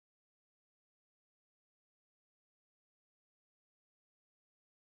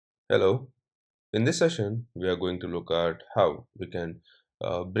Hello. In this session, we are going to look at how we can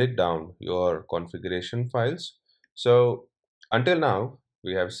break down your configuration files. So, until now,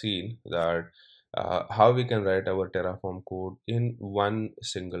 we have seen that how we can write our Terraform code in one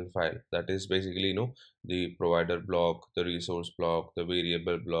single file. That is basically, the provider block, the resource block, the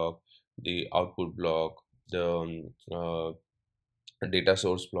variable block, the output block, the data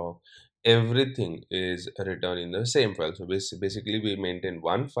source block. Everything is written in the same file. So basically we maintain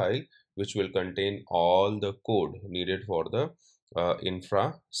one file which will contain all the code needed for the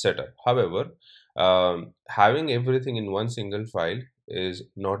infra setup. However, having everything in one single file is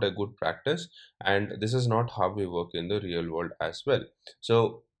not a good practice, and this is not how we work in the real world as well.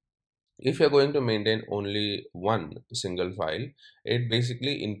 So if you're going to maintain only one single file, it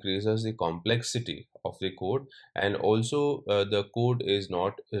basically increases the complexity of the code, and also the code is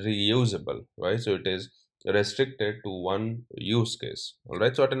not reusable, right? So it is restricted to one use case. All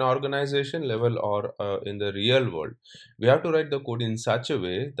right, so at an organization level or in the real world, we have to write the code in such a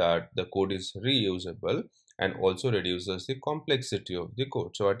way that the code is reusable and also reduces the complexity of the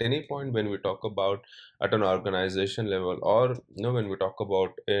code. So at any point when we talk about at an organization level, or when we talk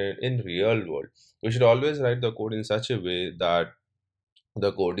about in real world, we should always write the code in such a way that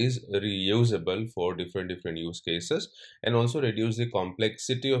the code is reusable for different use cases, and also reduce the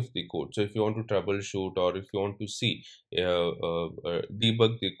complexity of the code. So if you want to troubleshoot, or if you want to see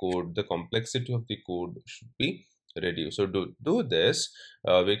debug the code, the complexity of the code should be reduced. So to do this,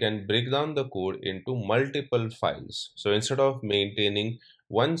 we can break down the code into multiple files. So instead of maintaining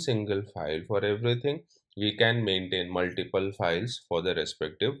one single file for everything, we can maintain multiple files for the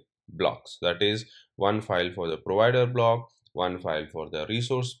respective blocks. That is, one file for the provider block, one file for the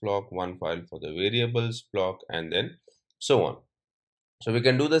resource block, one file for the variables block, and then so on. So we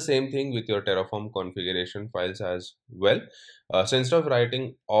can do the same thing with your Terraform configuration files as well. So instead of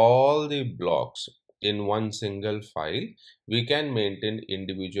writing all the blocks in one single file, we can maintain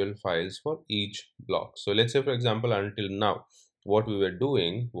individual files for each block. So let's say, for example, until now, what we were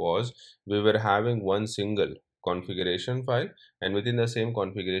doing was we were having one single configuration file, and within the same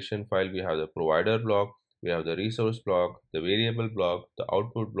configuration file, we have the provider block, we have the resource block, the variable block, the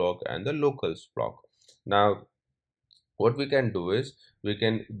output block, and the locals block. Now, what we can do is we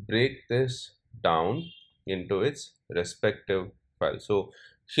can break this down into its respective file. So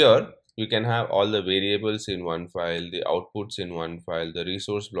here we can have all the variables in one file, the outputs in one file, the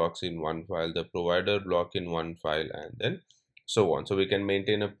resource blocks in one file, the provider block in one file, and then so on. So we can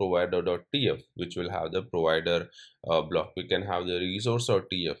maintain a provider.tf which will have the provider block. We can have the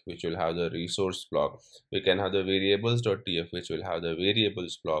resource.tf which will have the resource block. We can have the variables.tf which will have the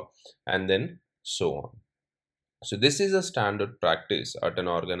variables block, and then so on. So this is a standard practice at an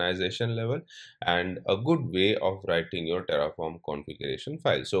organization level, and a good way of writing your Terraform configuration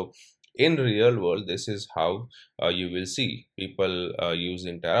file. So in real world, this is how you will see people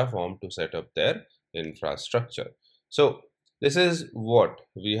using Terraform to set up their infrastructure. So this is what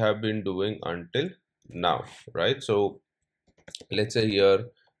we have been doing until now, right? So let's say here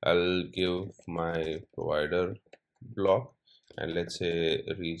I'll give my provider block, and let's say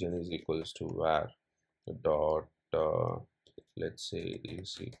region is equals to var dot uh, let's say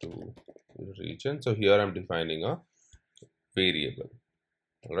EC2 region. So here I'm defining a variable.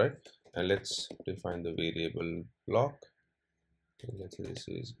 All right, and let's define the variable block. Let's say this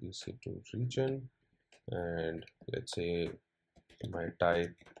is EC2 region, and let's say my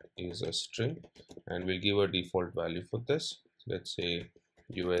type is a string, and we'll give a default value for this. Let's say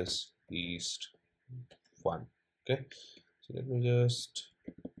US East 1. Okay, so let me just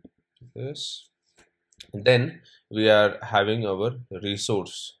do this. Then we are having our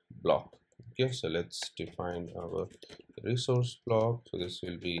resource block. Okay, so let's define our resource block. So this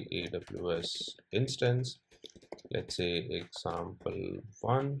will be AWS instance. Let's say example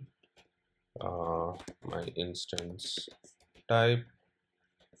 1. My instance type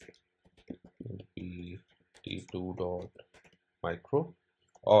will be t2.micro,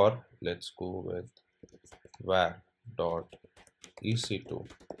 or let's go with var.ec2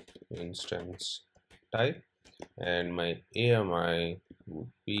 instance type, and my AMI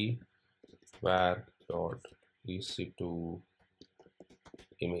would be var.ec2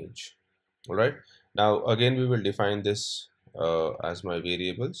 image. All right, now again we will define this as my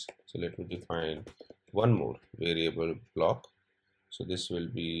variables. So let me define one more variable block. So this will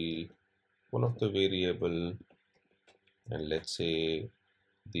be one of the variable, and let's say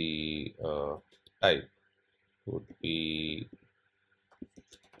the type would be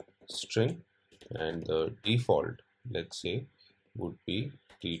string, and the default, let's say, would be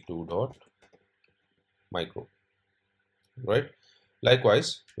t2.micro, right?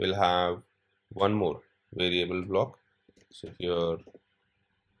 Likewise, we'll have one more variable block. So here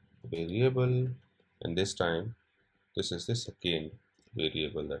variable, and this time this is the second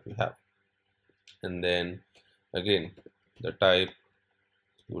variable that we have. And then again, the type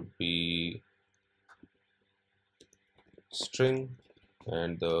would be string,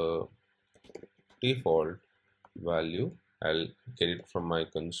 and the default value I'll get it from my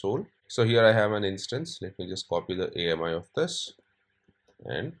console. So here I have an instance. Let me just copy the AMI of this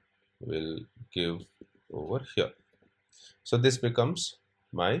and we'll give over here. So this becomes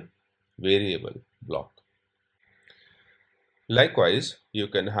my variable block. Likewise, you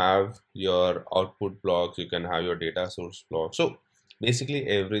can have your output blocks, you can have your data source block. So basically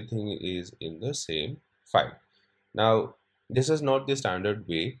everything is in the same file. Now, this is not the standard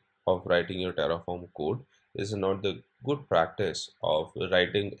way of writing your Terraform code. This is not the good practice of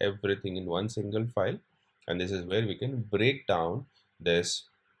writing everything in one single file. And this is where we can break down this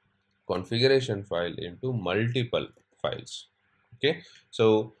configuration file into multiple files. Okay,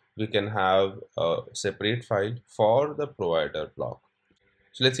 so we can have a separate file for the provider block.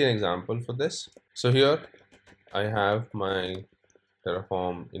 So let's see an example for this. So here I have my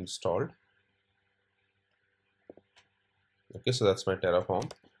Terraform installed. Okay, so that's my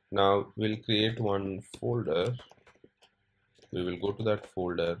Terraform. Now we'll create one folder. We will go to that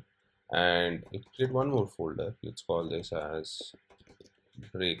folder and we'll create one more folder. Let's call this as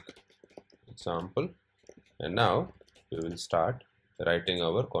break example. And now we will start writing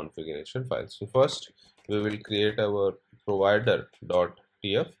our configuration files. So first we will create our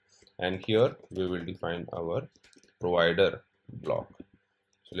provider.tf, and here we will define our provider block.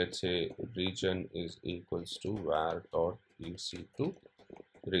 So let's say region is equals to var.ec2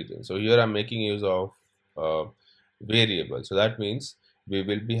 region. So here I'm making use of variable. So that means we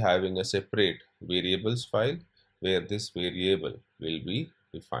will be having a separate variables file where this variable will be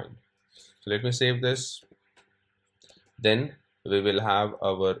defined. So let me save this. Then we will have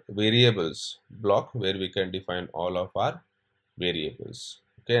our variables block where we can define all of our variables.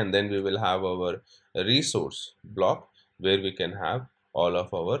 Okay, and then we will have our resource block where we can have all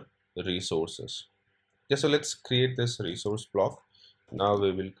of our resources. Okay, so let's create this resource block. Now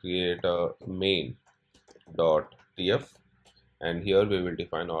we will create a main.tf, and here we will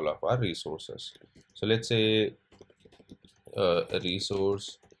define all of our resources. So let's say a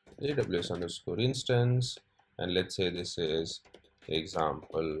resource AWS underscore instance, and let's say this is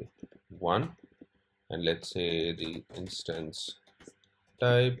example 1, and let's say the instance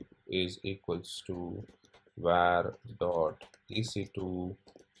type is equals to var.ec2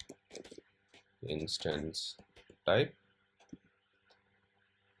 instance type,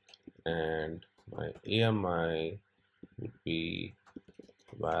 and my AMI would be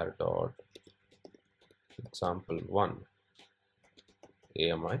var.example1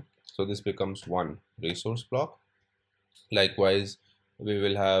 AMI. So this becomes one resource block. Likewise, we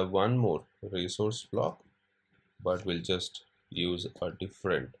will have one more resource block, but we'll just use a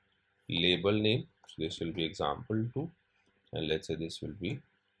different label name. So this will be example2, and let's say this will be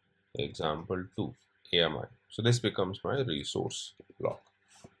example2 AMI. So this becomes my resource block.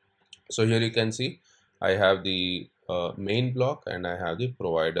 So here you can see I have the main block and I have the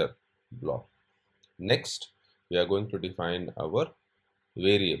provider block. Next, we are going to define our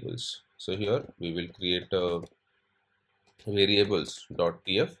variables. So here we will create a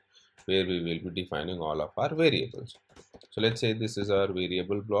variables.tf where we will be defining all of our variables. So let's say this is our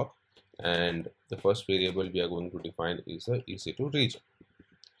variable block, and the first variable we are going to define is the EC2 region.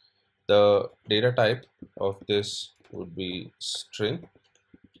 The data type of this would be string,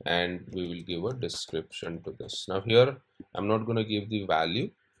 and we will give a description to this. Now here I'm not going to give the value.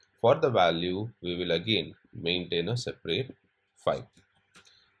 For the value we will again maintain a separate file.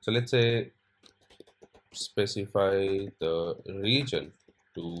 So let's say specify the region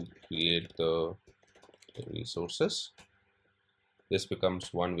to create the resources. This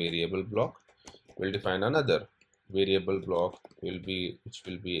becomes one variable block. We'll define another variable block which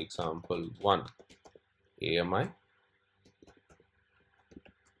will be example1 AMI,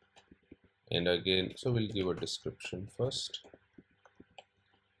 and again, so we'll give a description first.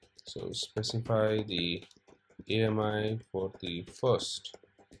 So specify the AMI for the first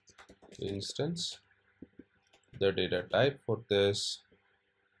instance. The data type for this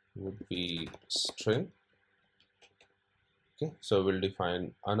would be string. Okay, so we'll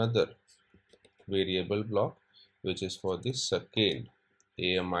define another variable block which is for the second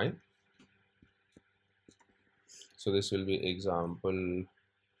AMI. So this will be example2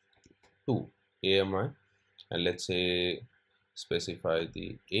 AMI, and let's say specify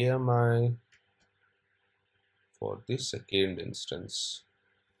the AMI for the second instance.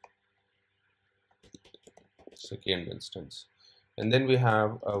 And then we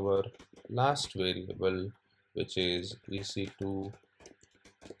have our last variable, which is EC2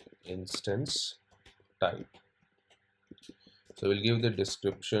 instance type. So we'll give the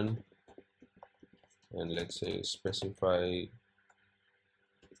description, and let's say specify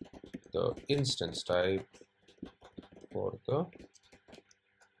the instance type for the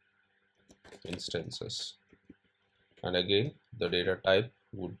instances, and again the data type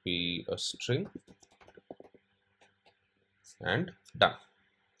would be a string, and done.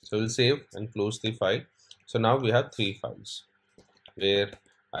 So we'll save and close the file. So now we have three files where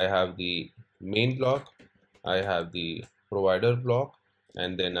I have the main block, I have the provider block,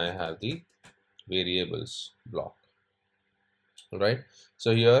 and then I have the variables block. All right.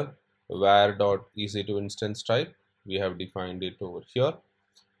 So here var.ec2 instance type, we have defined it over here.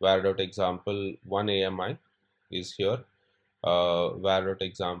 var.example 1 AMI is here.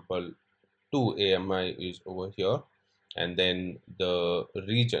 var.example 2 AMI is over here, and then the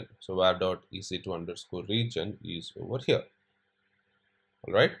region, so var.ec2 underscore region is over here.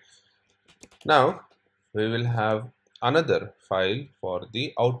 All right. Now we will have another file for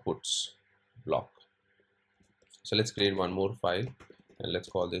the outputs block. So let's create one more file, and let's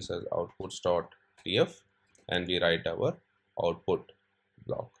call this as outputs.tf, and we write our output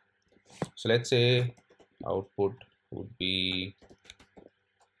block. So let's say output would be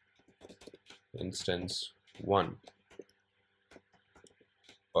instance 1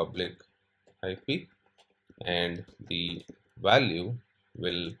 public IP, and the value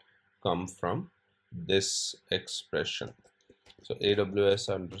will come from this expression. So AWS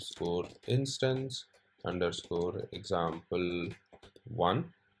underscore instance underscore example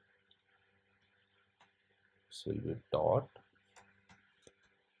 1, so will be dot,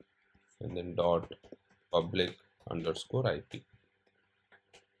 and then dot public underscore IP.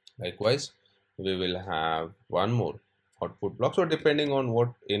 Likewise, we will have one more output block. So depending on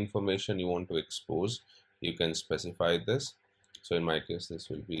what information you want to expose, you can specify this. So in my case, this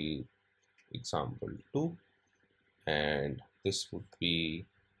will be example 2, and this would be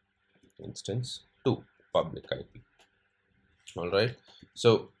instance 2 public IP. All right.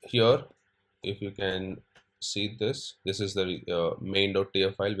 So here, if you can see this is the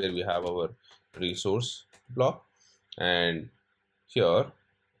main.tf file where we have our resource block, and here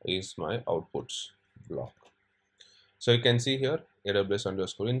is my outputs block. So you can see here AWS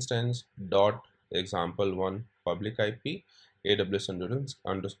underscore instance dot example 1 public IP, AWS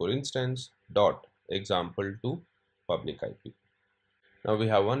underscore instance dot example 2 public IP. Now we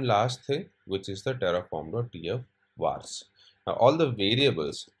have one last thing, which is the terraform.tf vars. Now all the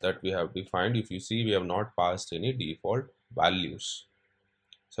variables that we have defined, if you see, we have not passed any default values.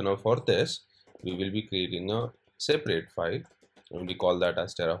 So now for this, we will be creating a separate file, and we call that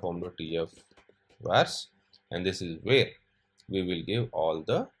as terraform.tf vars, and this is where we will give all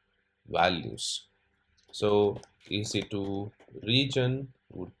the values. So EC2 region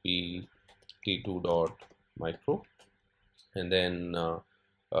would be t2.micro, and then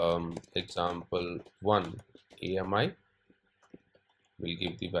example 1 AMI will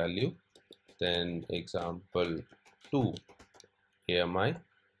give the value, then example 2 AMI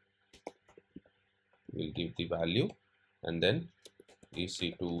will give the value, and then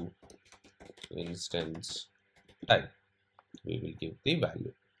EC2 instance type we will give the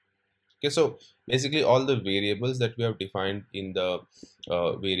value. Okay, so basically all the variables that we have defined in the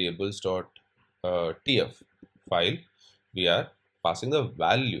variables.tf file, we are passing the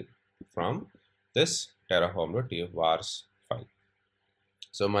value from this terraform.tf vars file.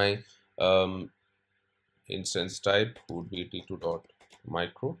 So my instance type would be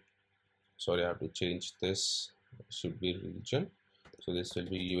t2.micro. Sorry, I have to change this. It should be region. So this will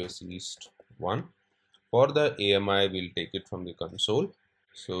be US East 1. For the AMI, we'll take it from the console.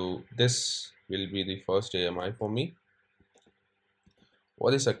 So this will be the first AMI for me.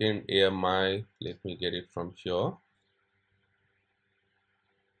 For the second AMI, let me get it from here.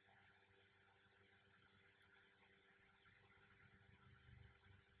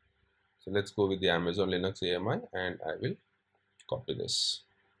 So let's go with the Amazon Linux AMI, and I will copy this.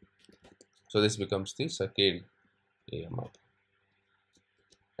 So this becomes the second AMI,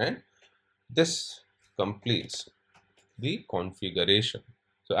 and this completes the configuration.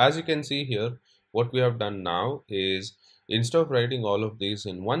 So as you can see here, what we have done now is, instead of writing all of these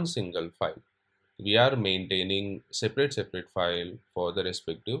in one single file, we are maintaining separate file for the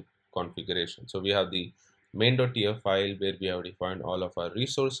respective configuration. So we have the main.tf file where we have defined all of our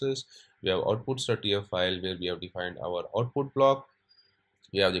resources. We have outputs.tf file where we have defined our output block.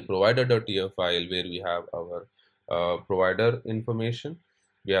 We have the provider.tf file where we have our provider information.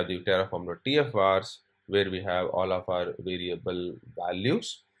 We have the Terraform.tfvars, where we have all of our variable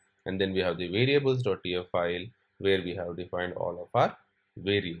values, and then we have the variables.tf file, where we have defined all of our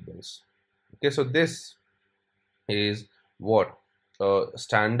variables. Okay, so this is what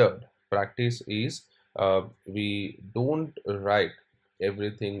standard practice is. We don't write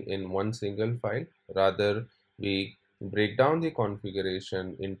everything in one single file, rather we break down the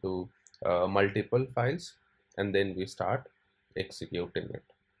configuration into multiple files, and then we start executing it.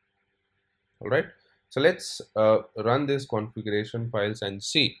 All right, so let's run these configuration files and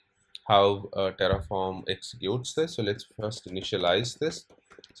see how Terraform executes this. So let's first initialize this.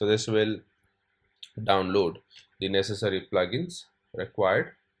 So this will download the necessary plugins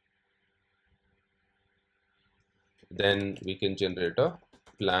required. Then we can generate a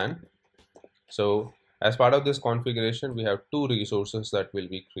plan. So as part of this configuration, we have two resources that will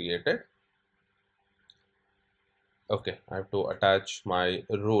be created. Okay, I have to attach my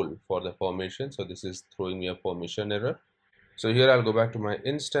role for the permission. So this is throwing me a permission error. So here I'll go back to my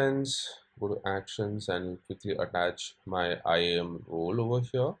instance, go to actions, and quickly attach my IAM role over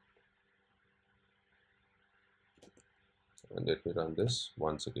here. And let me run this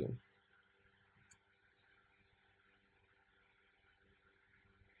once again.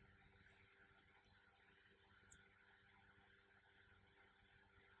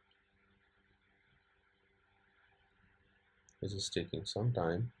 This is taking some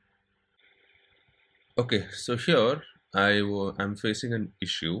time. Okay, so here I'm facing an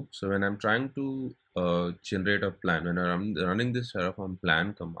issue. So when I'm trying to generate a plan, when I'm running this Terraform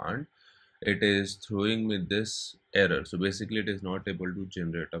plan command, it is throwing me this error. So basically, it is not able to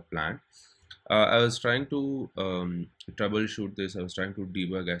generate a plan. I was trying to troubleshoot this. I was trying to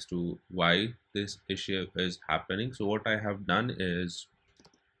debug as to why this issue is happening. So what I have done is,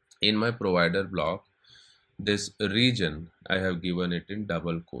 in my provider block, this region I have given it in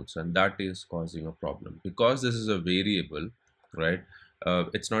double quotes, and that is causing a problem because this is a variable, right?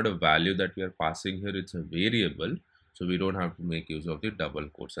 It's not a value that we are passing here, it's a variable, so we don't have to make use of the double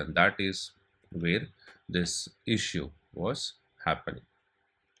quotes, and that is where this issue was happening.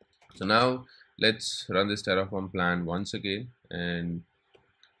 So now let's run this Terraform plan once again, and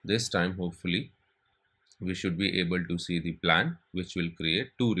this time hopefully we should be able to see the plan, which will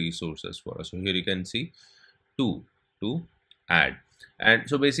create two resources for us. So here you can see two to add. And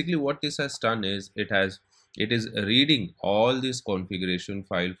so basically what this has done is it is reading all this configuration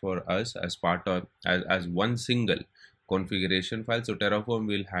file for us as part of as one single configuration file. So Terraform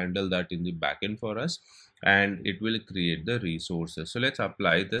will handle that in the backend for us, and it will create the resources. So let's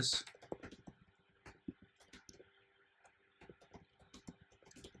apply this.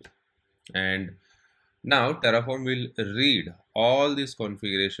 And now Terraform will read all these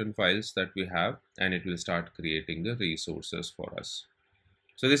configuration files that we have, and it will start creating the resources for us.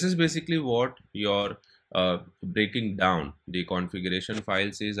 So this is basically what your breaking down the configuration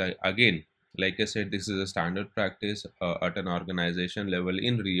files is. Again, like I said, this is a standard practice at an organization level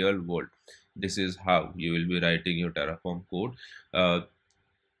in real world. This is how you will be writing your Terraform code.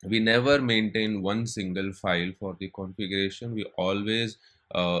 We never maintain one single file for the configuration. We always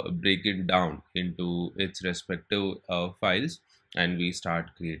break it down into its respective files, and we start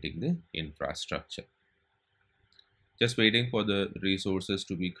creating the infrastructure. Just waiting for the resources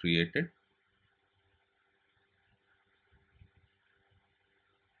to be created.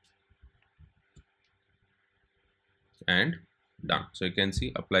 And done. So you can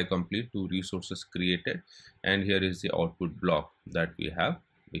see apply complete, two resources created, and here is the output block that we have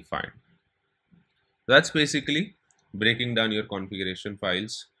defined. That's basically breaking down your configuration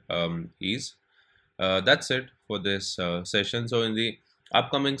files. That's it for this session. So in the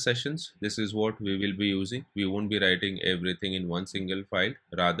upcoming sessions, this is what we will be using. We won't be writing everything in one single file.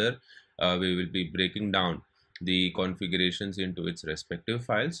 Rather, we will be breaking down the configurations into its respective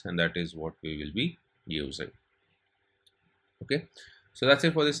files, and that is what we will be using. Okay, so that's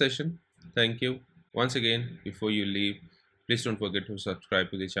it for this session. Thank you. Once again, before you leave, please don't forget to subscribe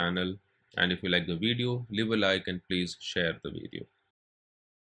to the channel, and if you like the video, leave a like and please share the video.